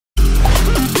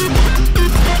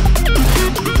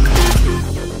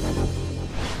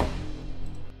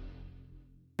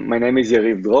my name is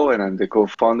Yariv Dror, and I'm the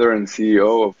co-founder and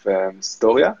CEO of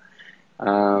StoreYa,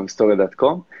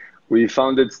 StoreYa.com. We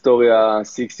founded StoreYa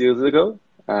 6 years ago.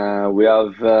 We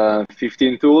have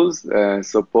 15 tools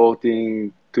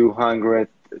supporting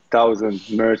 200,000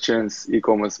 merchants,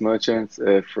 e-commerce merchants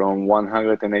from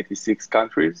 186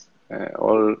 countries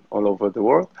all over the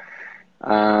world.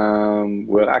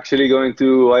 We're actually going to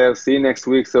IRC next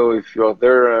week, so if you're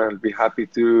there, I'll be happy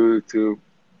to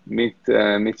meet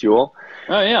you all.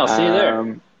 Oh yeah, I'll see you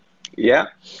there. Yeah,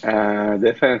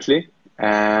 definitely.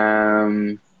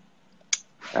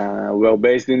 We're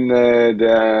based in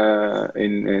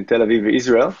Tel Aviv,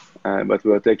 Israel, but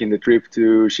we're taking the trip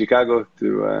to Chicago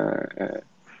to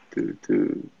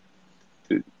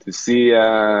see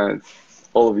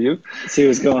all of you. See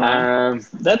what's going on.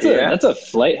 That's a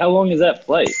flight. How long is that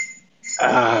flight?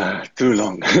 Too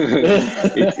long.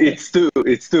 it's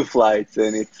two flights,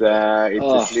 and it's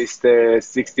at least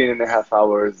 16.5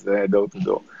 hours door to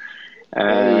door.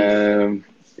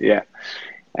 Yeah.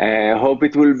 I hope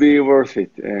it will be worth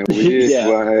it. We did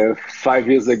it 5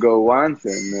 years ago once,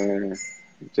 and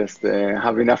just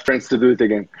have enough friends to do it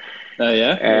again. Oh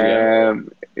yeah?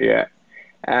 Yeah.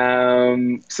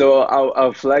 So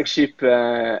our flagship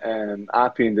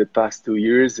app in the past 2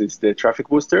 years is the Traffic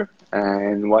Booster,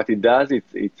 and what it does,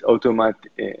 it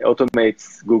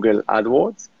automates Google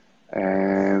AdWords,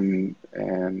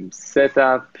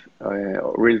 setup,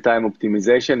 real-time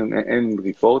optimization, and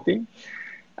reporting.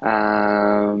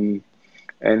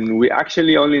 And we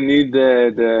actually only need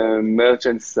the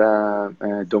merchant's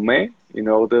domain in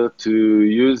order to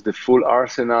use the full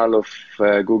arsenal of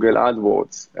Google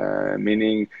AdWords,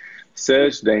 meaning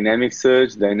search, dynamic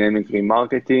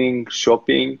remarketing,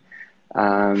 shopping,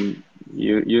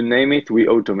 you name it, we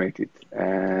automate it.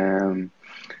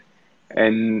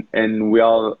 And we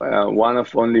are one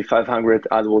of only 500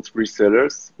 AdWords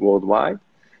resellers worldwide.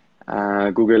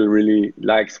 Google really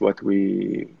likes what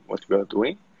we are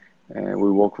doing.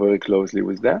 We work very closely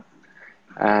with them.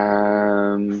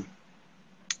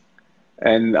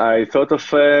 And I thought of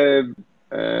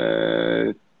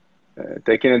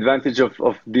taking advantage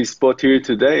of this spot here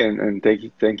today, and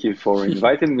thank you for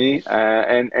inviting me,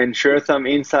 and share some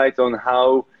insights on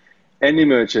how any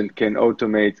merchant can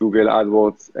automate Google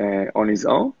AdWords on his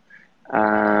own.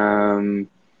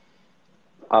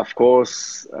 Of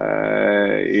course,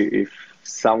 if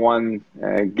someone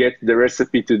gets the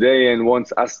recipe today and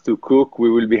wants us to cook, we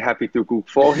will be happy to cook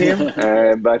for him.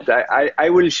 But I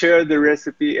will share the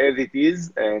recipe as it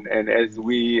is and as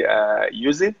we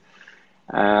use it.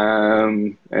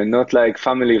 And not like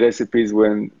family recipes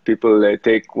when people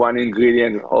take one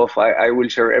ingredient off. I will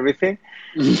share everything.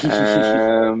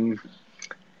 And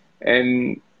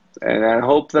I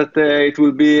hope that it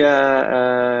will be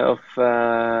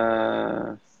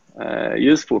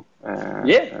useful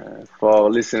for our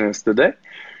listeners today.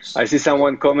 I see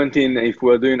someone commenting if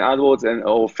we're doing AdWords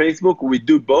or Facebook. We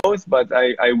do both, but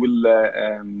I will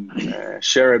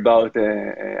share about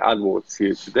AdWords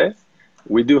here today.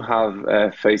 We do have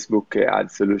a Facebook ad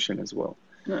solution as well.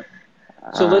 Yeah.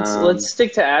 So let's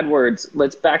stick to AdWords.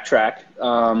 Let's backtrack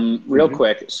real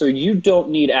quick. So you don't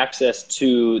need access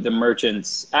to the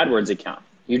merchant's AdWords account.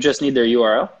 You just need their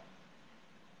URL?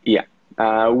 Yeah.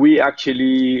 We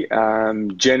actually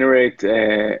generate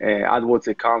a AdWords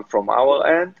account from our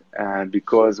end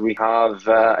because we have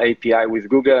API with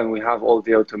Google and we have all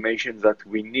the automations that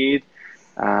we need.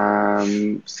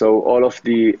 So all of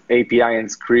the API and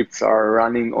scripts are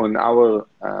running on our,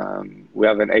 we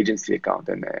have an agency account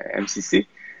and MCC.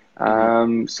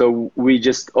 So we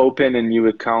just open a new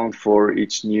account for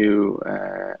each new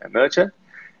merchant.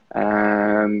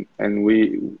 And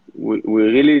we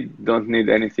really don't need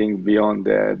anything beyond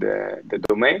the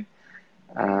domain.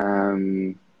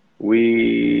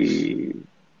 We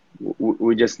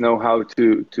just know how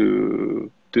to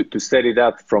set it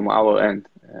up from our end.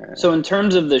 So in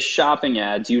terms of the shopping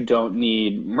ads, you don't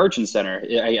need Merchant Center,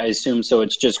 I assume. So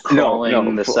it's just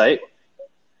crawling the site.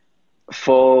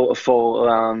 For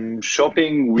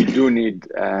shopping, we do need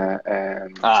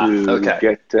to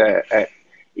get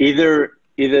either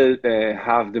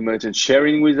have the merchant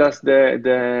sharing with us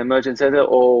the Merchant Center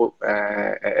or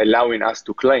allowing us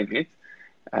to claim it.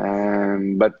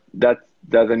 But that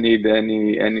doesn't need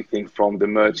anything from the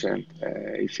merchant.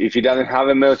 If he doesn't have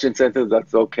a Merchant Center,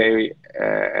 that's okay,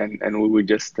 and we will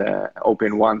just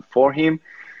open one for him.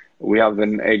 We have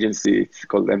an agency, it's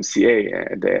called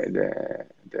MCA,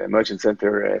 the Merchant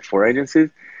Center for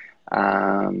agencies.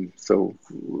 So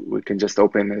we can just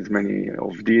open as many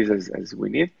of these as we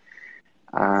need.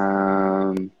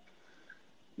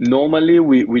 Normally,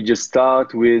 we just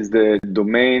start with the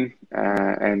domain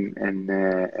and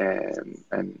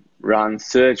run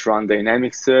search, run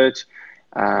dynamic search,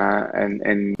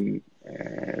 and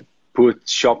put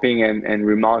shopping and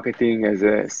remarketing as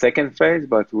a second phase,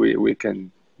 but we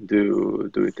can do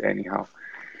it anyhow.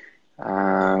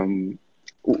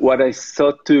 What I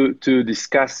thought to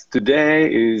discuss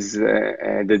today is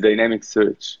the dynamic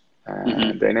search.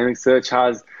 Dynamic search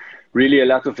has really a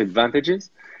lot of advantages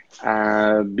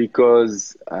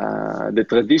because the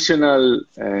traditional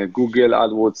Google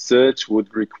AdWords search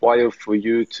would require for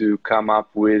you to come up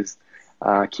with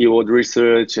keyword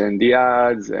research and the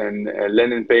ads and a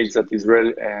landing page that is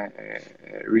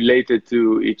related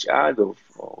to each ad or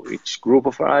each group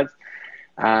of ads.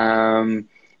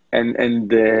 And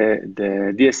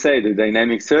the DSA, the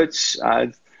dynamic search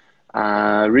ads,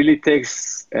 really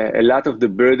takes a lot of the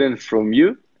burden from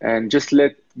you and just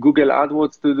let Google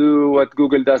AdWords to do what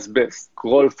Google does best,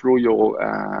 crawl through your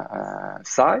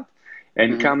site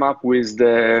and come up with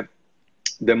the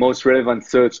most relevant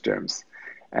search terms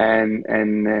and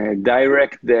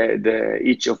direct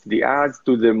each of the ads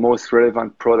to the most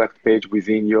relevant product page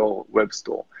within your web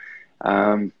store.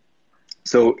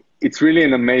 So it's really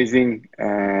an amazing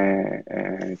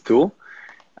tool.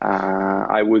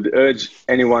 I would urge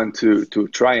anyone to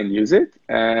try and use it,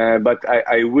 but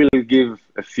I will give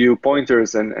a few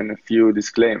pointers and a few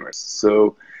disclaimers.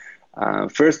 So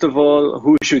first of all,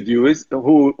 who should use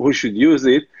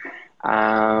it?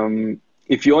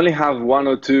 If you only have one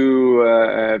or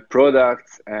two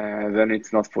products, then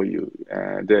it's not for you.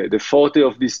 The forte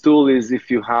of this tool is if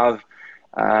you have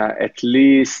at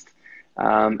least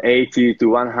 80 to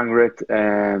 100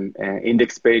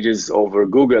 index pages over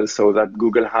Google, so that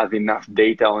Google has enough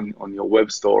data on your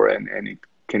web store and it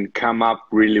can come up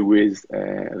really with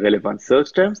relevant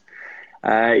search terms.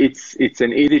 It's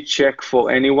an easy check for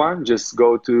anyone. Just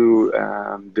go to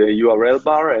the URL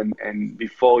bar and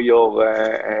before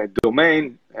your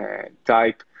domain,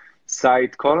 type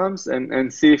site columns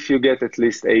and see if you get at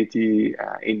least 80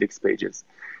 index pages.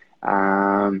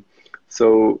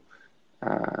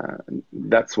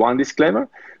 That's one disclaimer.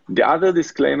 The other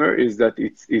disclaimer is that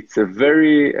it's a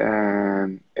very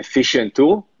efficient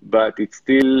tool, but it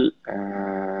still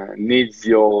needs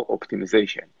your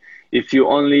optimization. If you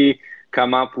only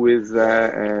come up with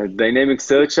a dynamic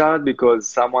search ad because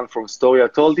someone from StoreYa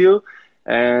told you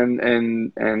and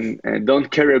don't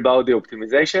care about the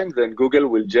optimization, then Google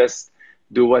will just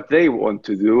do what they want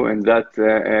to do, and that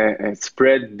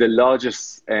spread the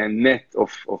largest net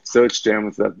of search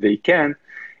terms that they can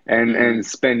and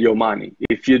spend your money.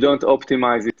 If you don't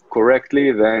optimize it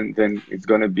correctly, then it's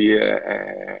going to be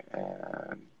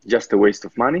just a waste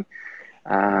of money.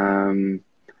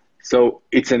 So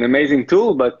it's an amazing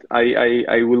tool, but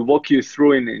I will walk you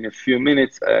through in a few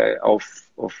minutes of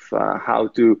how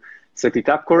to set it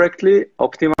up correctly,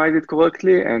 optimize it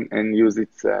correctly, and use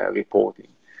its reporting.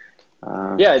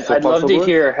 I'd love to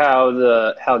hear how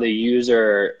the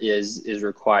user is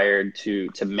required to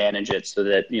manage it so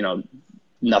that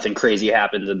nothing crazy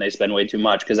happens and they spend way too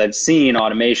much, because I've seen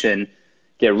automation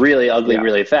get really ugly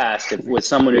really fast with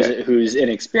someone who's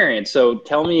inexperienced. So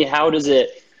tell me, how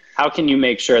can you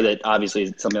make sure that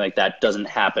obviously something like that doesn't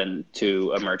happen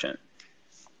to a merchant?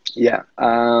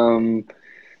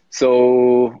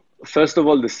 So first of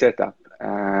all, the setup.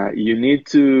 You need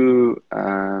to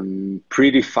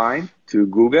predefine to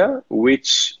Google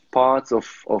which parts of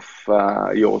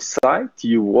your site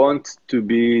you want to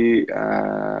be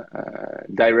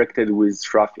directed with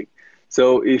traffic.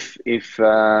 So if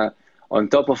on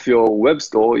top of your web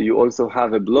store you also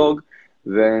have a blog,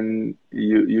 then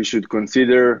you should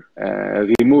consider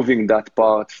removing that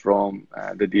part from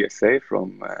the DSA,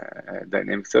 from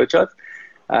dynamic search ads.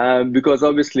 Because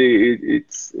obviously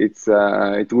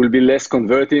it will be less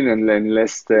converting and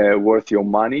less worth your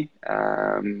money.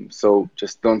 So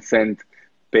just don't send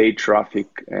paid traffic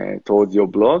towards your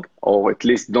blog, or at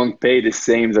least don't pay the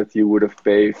same that you would have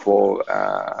paid for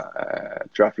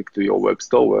traffic to your web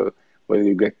store where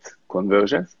you get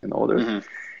conversions and orders.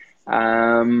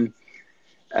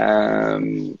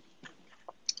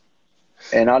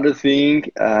 Another thing,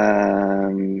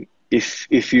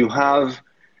 if you have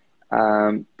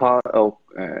part of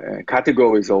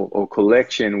categories or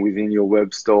collection within your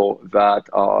web store that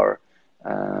are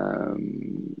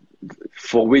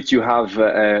for which you have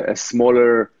a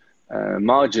smaller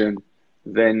margin,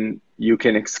 then you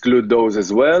can exclude those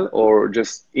as well, or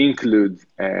just include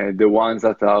the ones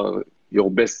that are your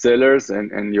best sellers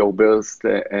and your best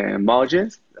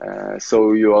margins.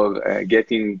 So you are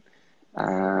getting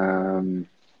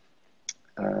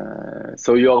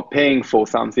so you are paying for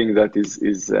something that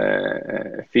is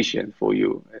efficient for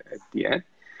you at the end.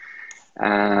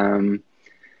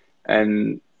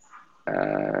 And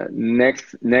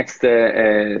next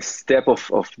step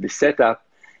of the setup,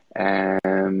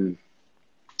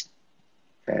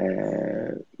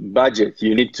 budget.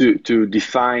 You need to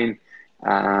define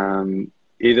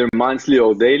either monthly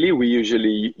or daily. We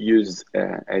usually use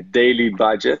a daily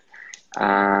budget,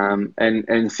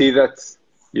 and see that,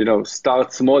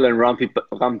 start small and ramp it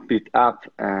up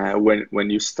when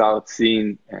you start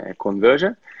seeing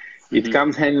conversion. It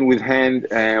comes hand with hand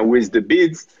with the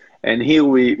bids, and here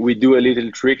we do a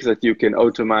little trick that you can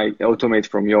automate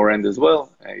from your end as well,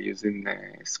 using a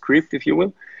script, if you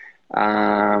will,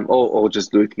 or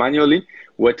just do it manually.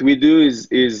 What we do is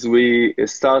we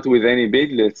start with any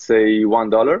bid, let's say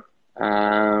 $1,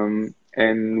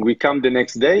 and we come the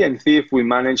next day and see if we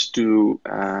manage to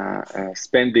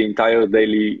spend the entire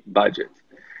daily budget.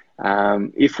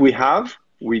 If we have,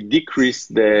 we decrease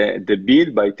the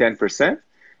bid by 10%.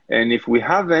 And if we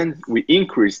haven't, we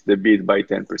increase the bid by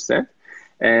 10%.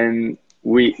 And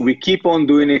we keep on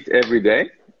doing it every day.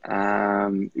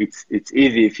 It's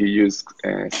easy if you use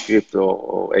script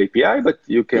or API, but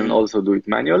you can also do it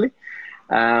manually.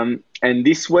 And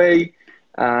this way,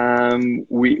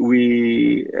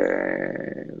 we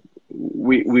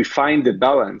find the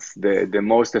balance, the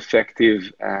most effective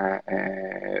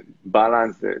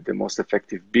balance, the most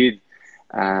effective bid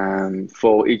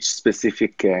for each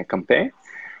specific campaign.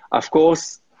 Of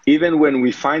course, even when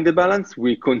we find the balance,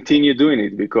 we continue doing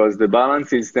it because the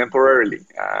balance is temporarily.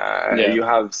 You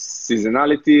have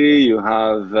seasonality, you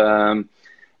have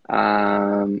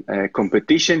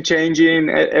competition changing,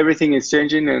 everything is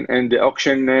changing, and the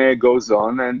auction goes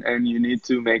on, and you need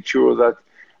to make sure that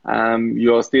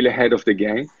you're still ahead of the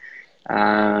game.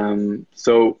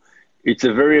 So it's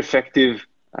a very effective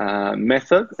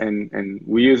method, and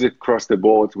we use it across the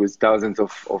board with thousands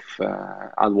of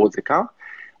AdWords accounts.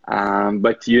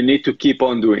 But you need to keep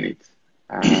on doing it.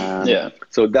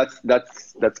 So that's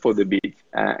for the bid.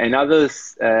 Another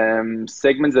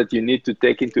segments that you need to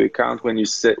take into account when you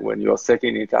are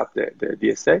setting it up, the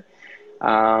DSA,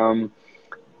 are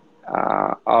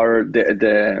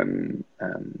the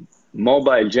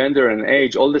mobile, gender, and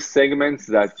age. All the segments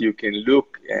that you can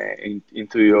look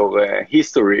into your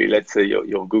history, let's say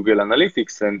your Google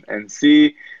Analytics, and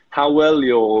see how well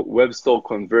your web store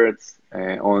converts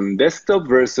on desktop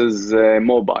versus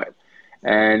mobile.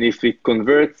 And if it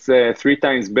converts 3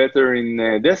 times better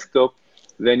in desktop,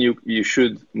 then you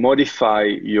should modify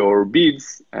your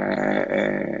bids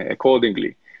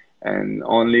accordingly, and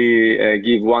only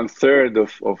give 1/3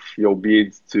 of your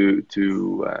bids to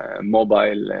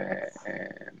mobile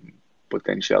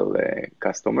potential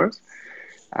customers.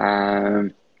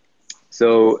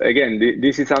 So again,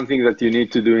 this is something that you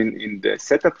need to do in the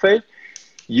setup phase.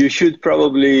 You should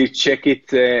probably check it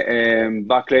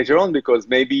back later on, because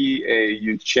maybe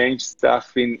you change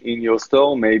stuff in your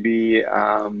store. Maybe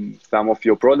some of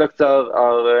your products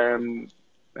are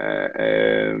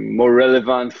more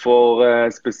relevant for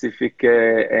a specific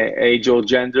age or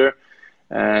gender.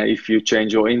 If you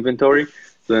change your inventory,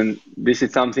 then this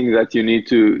is something that you need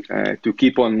to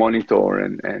keep on monitor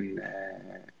and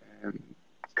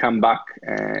come back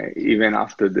even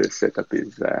after the setup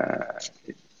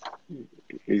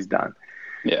is done.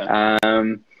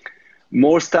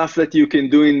 More stuff that you can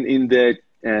do in the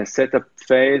setup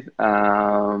phase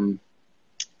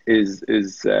is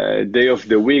day of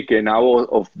the week and hour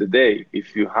of the day.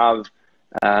 If you have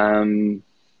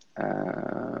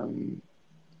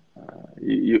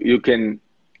you can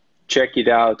check it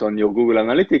out on your Google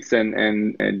Analytics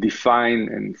and define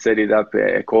and set it up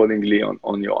accordingly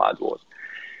on your AdWords.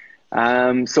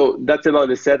 So that's about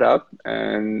the setup,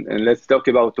 and let's talk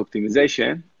about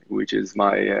optimization, which is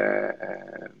my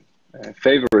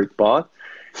favorite part.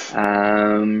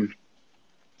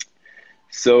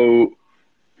 So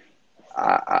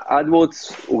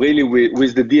AdWords really,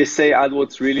 with the DSA,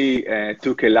 AdWords really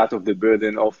took a lot of the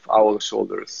burden off our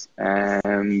shoulders.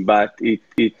 But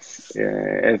it's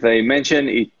as I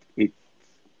mentioned,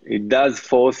 it does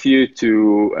force you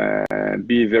to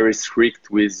be very strict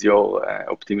with your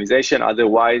optimization.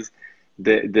 Otherwise,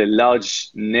 the large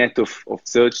net of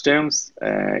search terms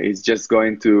is just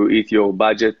going to eat your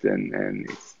budget, and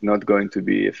it's not going to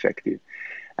be effective.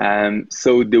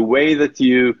 So the way that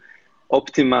you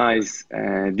optimize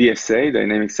DSA,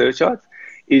 dynamic search ads,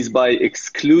 is by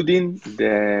excluding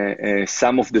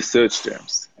some of the search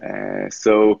terms.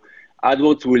 So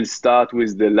AdWords will start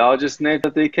with the largest net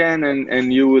that they can,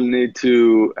 and you will need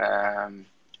to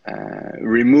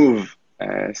remove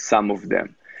some of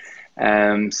them.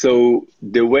 So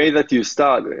the way that you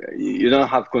start, you don't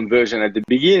have conversion at the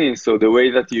beginning, so the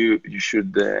way that you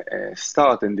should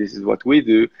start, and this is what we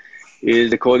do,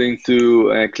 is according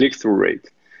to click-through rate.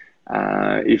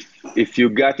 If you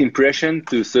got impression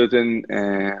to certain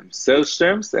search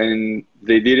terms and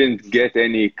they didn't get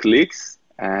any clicks,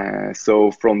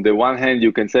 so from the one hand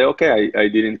you can say, okay, I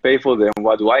didn't pay for them,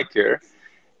 what do I care?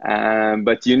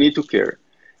 But you need to care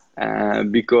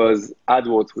because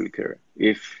AdWords will care.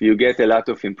 If you get a lot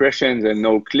of impressions and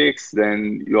no clicks,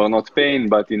 then you are not paying,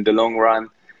 but in the long run,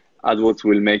 AdWords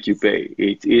will make you pay.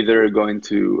 It's either going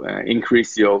to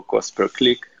increase your cost per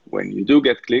click when you do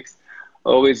get clicks,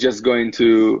 or it's just going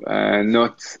to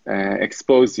not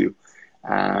expose you.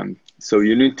 So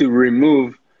you need to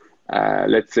remove,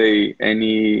 let's say,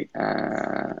 any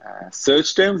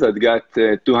search terms that got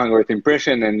 200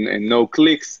 impressions and no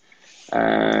clicks.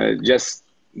 Just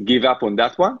give up on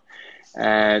that one.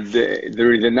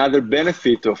 There is another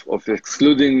benefit of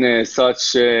excluding such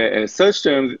search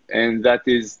terms, and that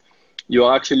is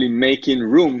you're actually making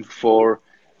room for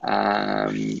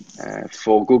Google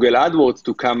AdWords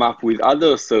to come up with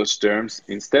other search terms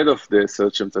instead of the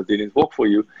search terms that didn't work for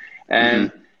you,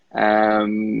 and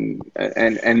maybe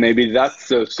that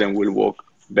search term will work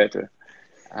better.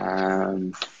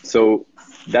 So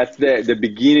that's the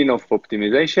beginning of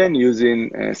optimization using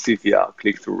CTR,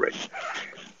 click-through rate.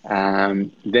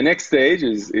 The next stage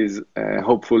is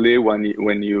hopefully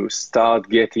when you start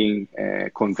getting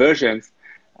conversions,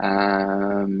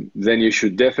 then you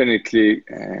should definitely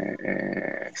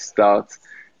start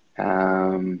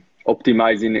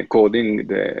optimizing according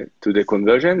to the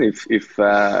conversion. If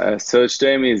a search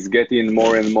term is getting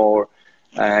more and more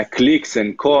clicks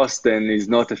and cost and is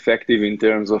not effective in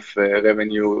terms of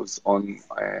revenues on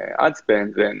ad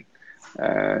spend, then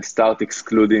start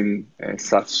excluding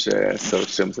such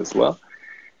search terms as well.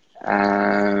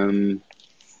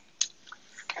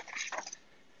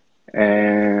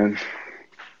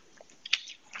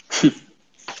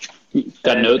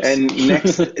 Got notes? And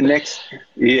next,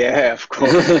 yeah, of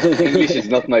course. English is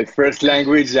not my first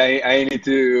language. I need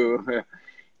to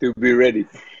be ready.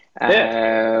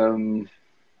 Yeah.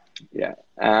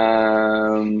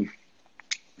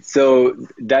 So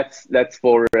that's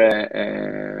for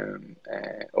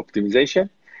optimization.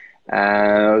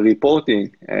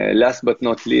 Reporting, last but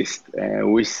not least,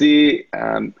 we see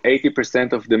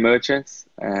 80% of the merchants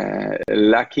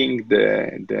lacking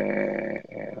the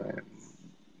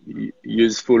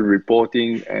useful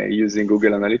reporting using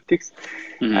Google Analytics.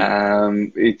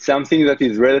 It's something that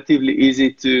is relatively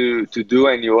easy to do,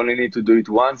 and you only need to do it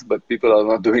once, but people are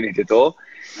not doing it at all.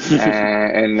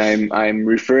 And I'm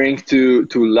referring to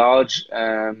large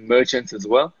merchants as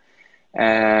well.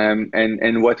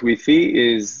 And what we see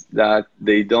is that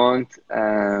they don't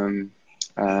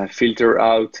filter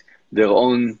out their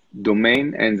own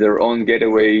domain and their own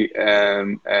gateway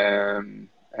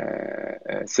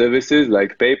services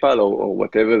like PayPal or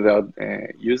whatever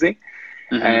they're using.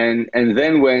 And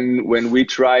then when we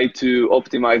try to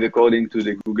optimize according to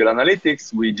the Google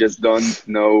Analytics, we just don't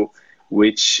know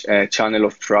which channel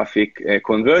of traffic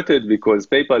converted, because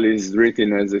PayPal is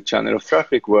written as a channel of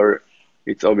traffic where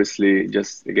it's obviously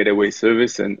just a gateway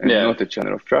service and not a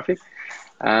channel of traffic.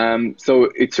 So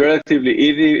it's relatively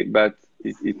easy, but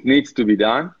it needs to be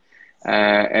done.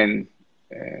 And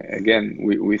again,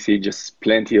 we see just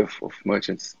plenty of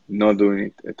merchants not doing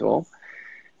it at all.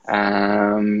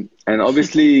 And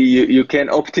obviously, you can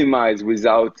optimize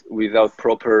without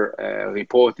proper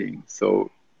reporting. So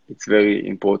it's very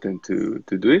important to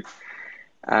do it.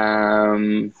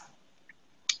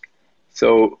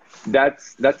 So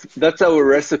that's our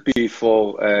recipe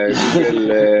for Google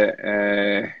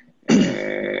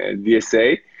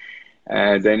DSA,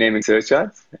 dynamic search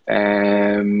ads.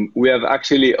 We have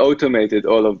actually automated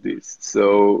all of this.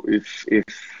 So if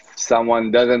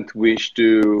someone doesn't wish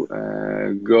to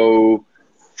go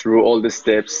through all the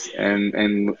steps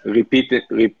and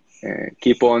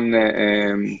keep on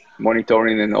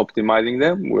monitoring and optimizing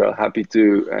them, we are happy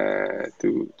to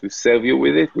serve you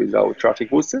with it with our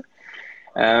traffic booster.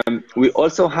 We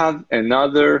also have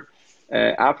another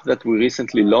app that we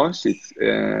recently launched.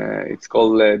 It's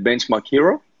called Benchmark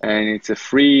Hero, and it's a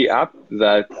free app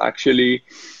that actually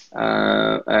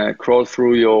crawls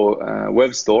through your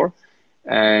web store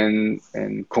and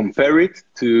compare it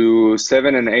to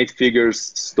 7 and 8 figures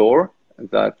store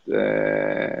that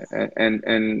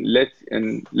and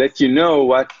let you know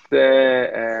what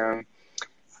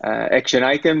action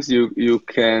items you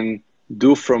can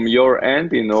do from your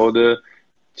end in order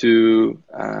to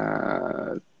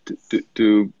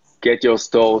get your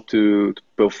store to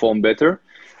perform better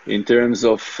in terms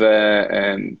of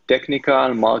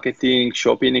technical, marketing,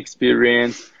 shopping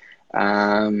experience.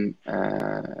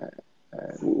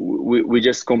 We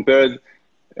just compared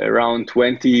around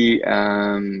 20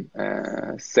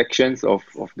 sections of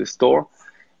the store.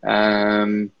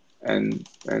 And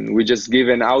we just give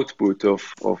an output of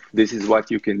this is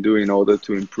what you can do in order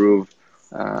to improve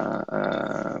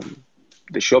the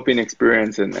shopping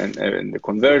experience and the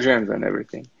conversions and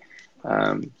everything.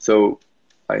 So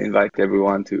I invite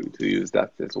everyone to use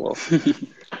that as well.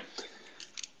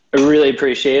 I really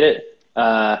appreciate it.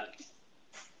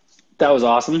 That was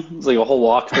awesome. It was like a whole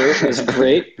walkthrough. It was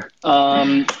great.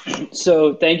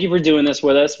 So thank you for doing this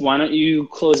with us. Why don't you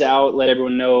close out, let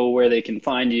everyone know where they can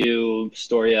find you,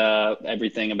 StoreYa,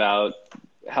 everything about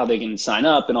how they can sign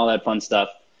up and all that fun stuff.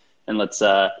 And let's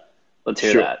hear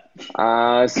that.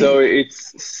 So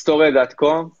it's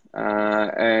StoreYa.com.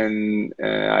 And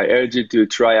I urge you to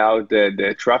try out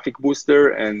the Traffic Booster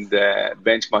and the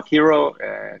Benchmark Hero,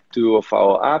 two of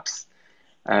our apps.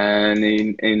 And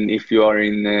if you are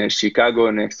in Chicago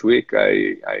next week,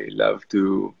 I love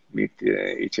to meet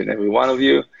each and every one of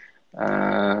you.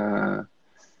 I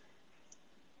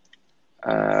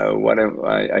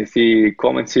see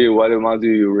comments here. What amount do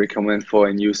you recommend for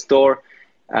a new store?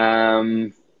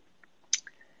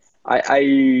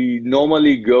 I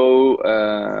normally go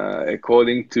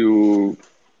according to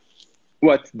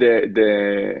what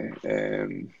the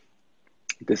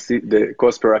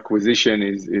cost per acquisition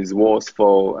is worth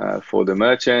for the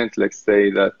merchant. Let's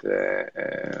say that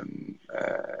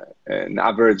an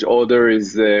average order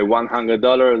is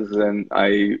 $100, and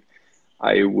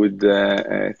I would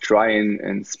try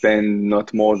and spend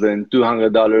not more than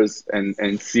 $200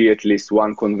 and see at least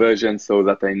one conversion, so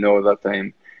that I know that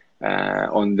I'm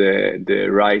on the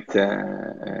right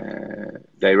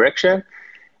direction.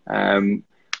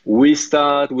 We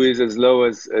start with as low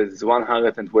as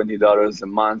 $120 a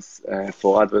month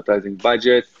for advertising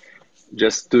budget,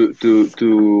 just to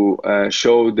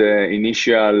show the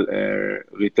initial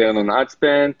return on ad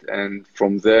spend, and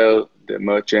from there the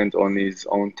merchant on his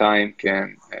own time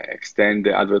can extend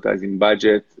the advertising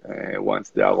budget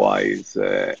once the ROI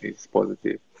is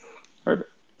positive. Perfect.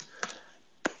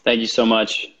 Thank you so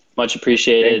much. Much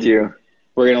appreciated. Thank you.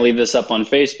 We're going to leave this up on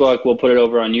Facebook. We'll put it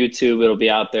over on YouTube. It'll be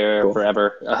out there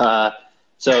forever.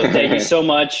 So thank you so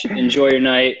much. Enjoy your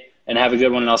night and have a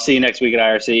good one. And I'll see you next week at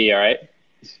IRCE. All right.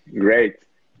 Great.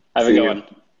 Have a good one.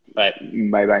 Bye.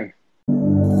 Bye-bye.